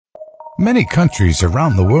Many countries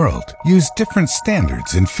around the world use different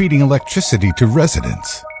standards in feeding electricity to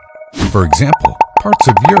residents. For example, parts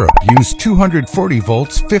of Europe use 240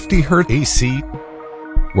 volts 50 Hz AC,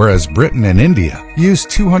 whereas Britain and India use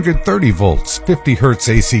 230 volts 50 Hz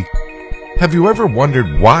AC. Have you ever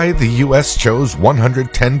wondered why the US chose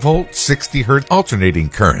 110 volt 60 Hz alternating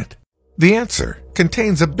current? The answer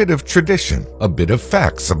contains a bit of tradition, a bit of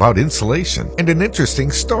facts about insulation, and an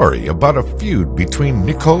interesting story about a feud between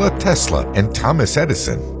Nikola Tesla and Thomas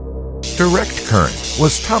Edison. Direct current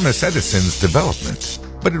was Thomas Edison's development,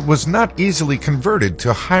 but it was not easily converted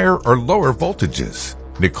to higher or lower voltages.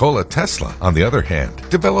 Nikola Tesla, on the other hand,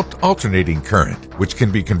 developed alternating current, which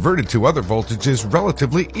can be converted to other voltages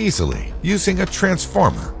relatively easily using a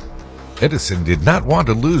transformer. Edison did not want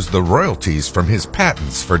to lose the royalties from his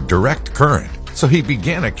patents for direct current, so he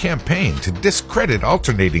began a campaign to discredit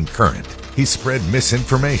alternating current. He spread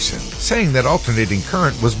misinformation, saying that alternating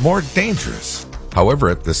current was more dangerous. However,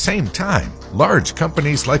 at the same time, large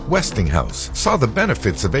companies like Westinghouse saw the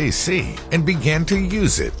benefits of AC and began to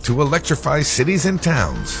use it to electrify cities and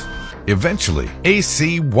towns. Eventually,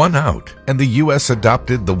 AC won out, and the US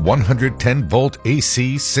adopted the 110 volt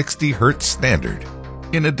AC 60 Hz standard.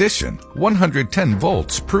 In addition, 110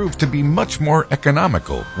 volts proved to be much more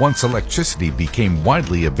economical once electricity became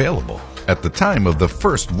widely available. At the time of the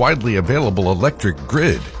first widely available electric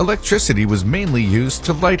grid, electricity was mainly used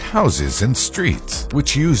to light houses and streets,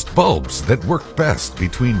 which used bulbs that worked best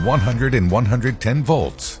between 100 and 110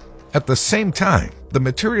 volts. At the same time, the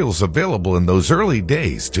materials available in those early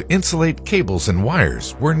days to insulate cables and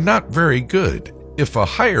wires were not very good. If a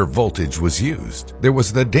higher voltage was used, there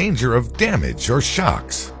was the danger of damage or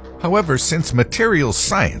shocks. However, since materials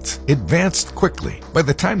science advanced quickly, by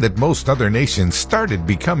the time that most other nations started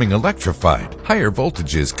becoming electrified, higher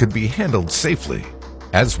voltages could be handled safely.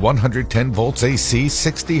 As 110 volts AC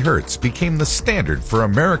 60 Hz became the standard for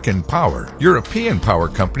American power, European power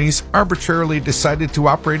companies arbitrarily decided to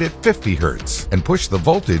operate at 50 Hz and push the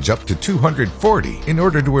voltage up to 240 in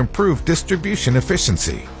order to improve distribution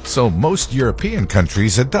efficiency. So most European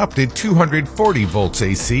countries adopted 240 volts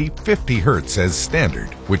AC 50 Hz as standard,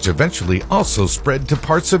 which eventually also spread to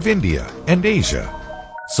parts of India and Asia.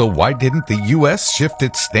 So why didn't the US shift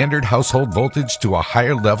its standard household voltage to a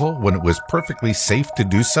higher level when it was perfectly safe to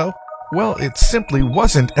do so? Well, it simply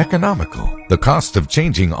wasn't economical. The cost of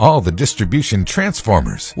changing all the distribution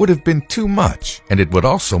transformers would have been too much, and it would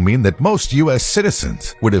also mean that most US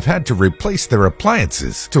citizens would have had to replace their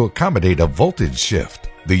appliances to accommodate a voltage shift.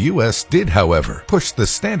 The US did, however, push the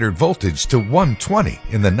standard voltage to 120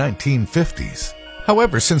 in the 1950s.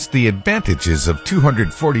 However, since the advantages of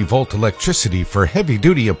 240 volt electricity for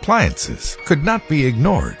heavy-duty appliances could not be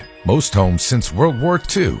ignored, most homes since World War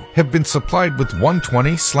II have been supplied with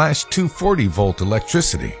 120/240 volt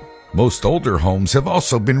electricity. Most older homes have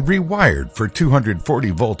also been rewired for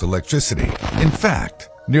 240 volt electricity. In fact,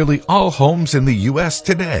 nearly all homes in the US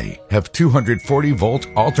today have 240 volt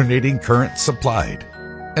alternating current supplied.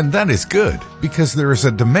 And that is good because there is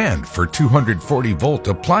a demand for 240 volt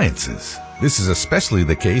appliances. This is especially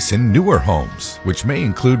the case in newer homes, which may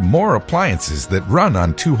include more appliances that run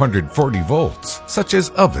on 240 volts, such as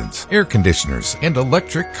ovens, air conditioners, and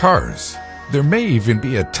electric cars. There may even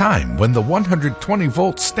be a time when the 120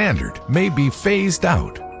 volt standard may be phased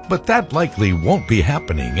out, but that likely won't be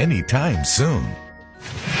happening anytime soon.